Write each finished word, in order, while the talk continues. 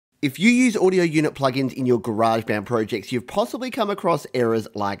If you use audio unit plugins in your GarageBand projects, you've possibly come across errors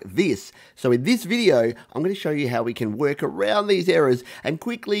like this. So in this video, I'm going to show you how we can work around these errors and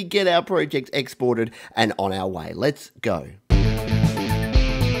quickly get our projects exported and on our way. Let's go.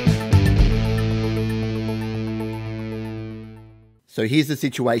 So here's the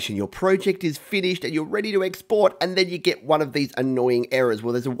situation. Your project is finished and you're ready to export, and then you get one of these annoying errors.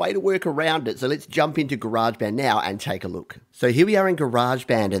 Well, there's a way to work around it. So let's jump into GarageBand now and take a look. So here we are in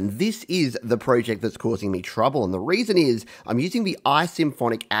GarageBand, and this is the project that's causing me trouble. And the reason is I'm using the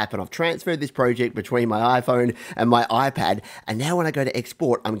iSymphonic app, and I've transferred this project between my iPhone and my iPad. And now when I go to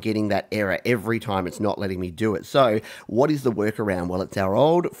export, I'm getting that error every time. It's not letting me do it. So what is the workaround? Well, it's our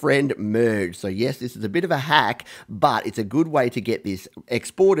old friend merge. So yes, this is a bit of a hack, but it's a good way to get this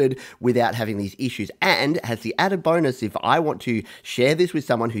exported without having these issues, and has the added bonus: if I want to share this with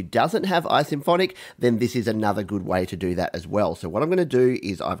someone who doesn't have iSymphonic, then this is another good way to do that as well. So what I'm going to do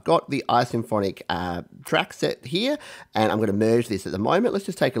is I've got the iSymphonic track set here, and I'm going to merge this at the moment. Let's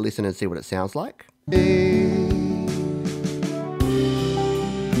just take a listen and see what it sounds like.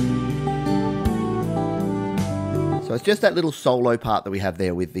 So it's just that little solo part that we have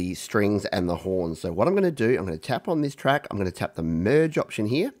there with the strings and the horns. So what I'm going to do, I'm going to tap on this track. I'm going to tap the merge option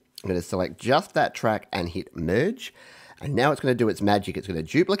here. I'm going to select just that track and hit merge. And now it's going to do its magic. It's going to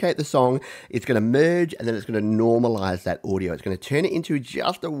duplicate the song, it's going to merge, and then it's going to normalize that audio. It's going to turn it into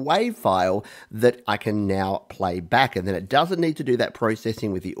just a WAV file that I can now play back. And then it doesn't need to do that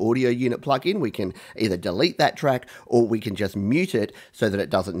processing with the audio unit plugin. We can either delete that track or we can just mute it so that it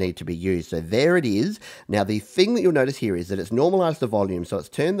doesn't need to be used. So there it is. Now the thing that you'll notice here is that it's normalized the volume. So it's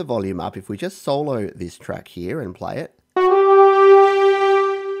turned the volume up. If we just solo this track here and play it,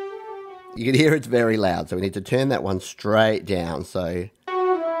 you can hear it's very loud, so we need to turn that one straight down. So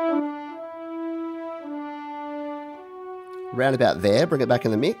round about there, bring it back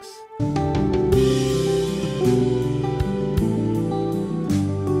in the mix.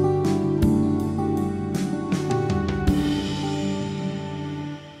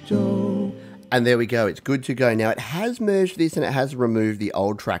 And there we go, it's good to go. Now it has merged this and it has removed the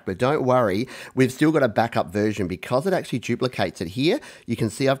old track, but don't worry, we've still got a backup version because it actually duplicates it here. You can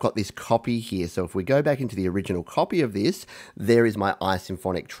see I've got this copy here. So if we go back into the original copy of this, there is my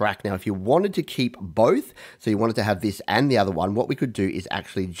iSymphonic track. Now if you wanted to keep both, so you wanted to have this and the other one, what we could do is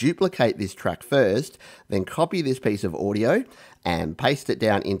actually duplicate this track first, then copy this piece of audio and paste it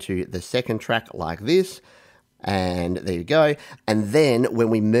down into the second track like this. And there you go. And then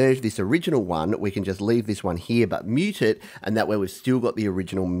when we merge this original one, we can just leave this one here but mute it, and that way we've still got the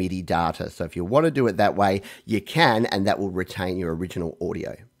original MIDI data. So if you want to do it that way, you can, and that will retain your original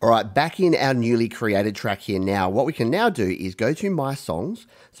audio. All right, back in our newly created track here now, what we can now do is go to My Songs,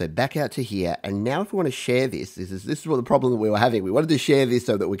 so back out to here, and now if we want to share this is what the problem that we were having. We wanted to share this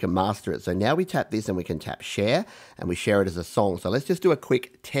so that we can master it. So now we tap this and we can tap share, and we share it as a song. So let's just do a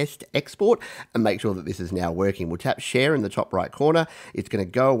quick test export and make sure that this is now working. We'll tap share in the top right corner. It's going to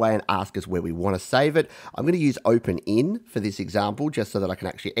go away and ask us where we want to save it. I'm going to use open in for this example, just so that I can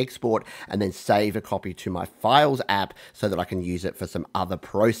actually export and then save a copy to my Files app so that I can use it for some other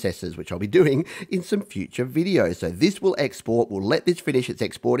processes, which I'll be doing in some future videos. So this will export. We'll let this finish its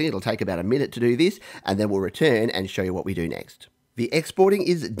exporting. It'll take about a minute to do this, and then we'll return and show you what we do next. The exporting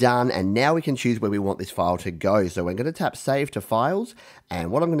is done, and now we can choose where we want this file to go. So we're going to tap Save to Files,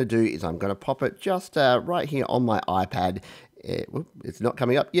 and what I'm going to do is I'm going to pop it just right here on my iPad. It's not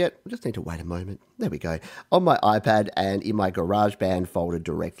coming up yet. We just need to wait a moment. There we go. On my iPad and in my GarageBand folder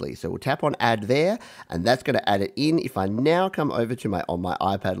directly. So we'll tap on Add there, and that's going to add it in. If I now come over to on my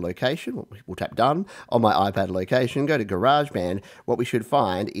iPad location, we'll tap Done. On my iPad location, go to GarageBand, what we should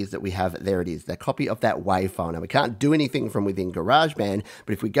find is that we have, there it is, the copy of that WAV file. Now we can't do anything from within GarageBand,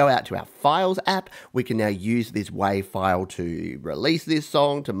 but if we go out to our Files app, we can now use this WAV file to release this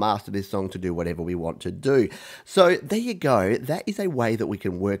song, to master this song, to do whatever we want to do. So there you go. That is a way that we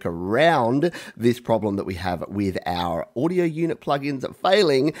can work around this problem that we have with our audio unit plugins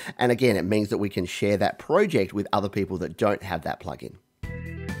failing. And again, it means that we can share that project with other people that don't have that plugin.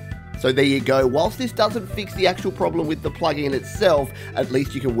 So there you go. Whilst this doesn't fix the actual problem with the plugin itself, at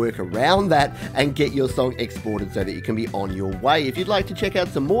least you can work around that and get your song exported so that you can be on your way. If you'd like to check out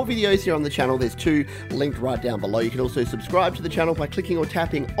some more videos here on the channel, there's two linked right down below. You can also subscribe to the channel by clicking or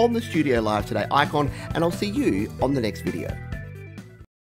tapping on the Studio Live Today icon, and I'll see you on the next video.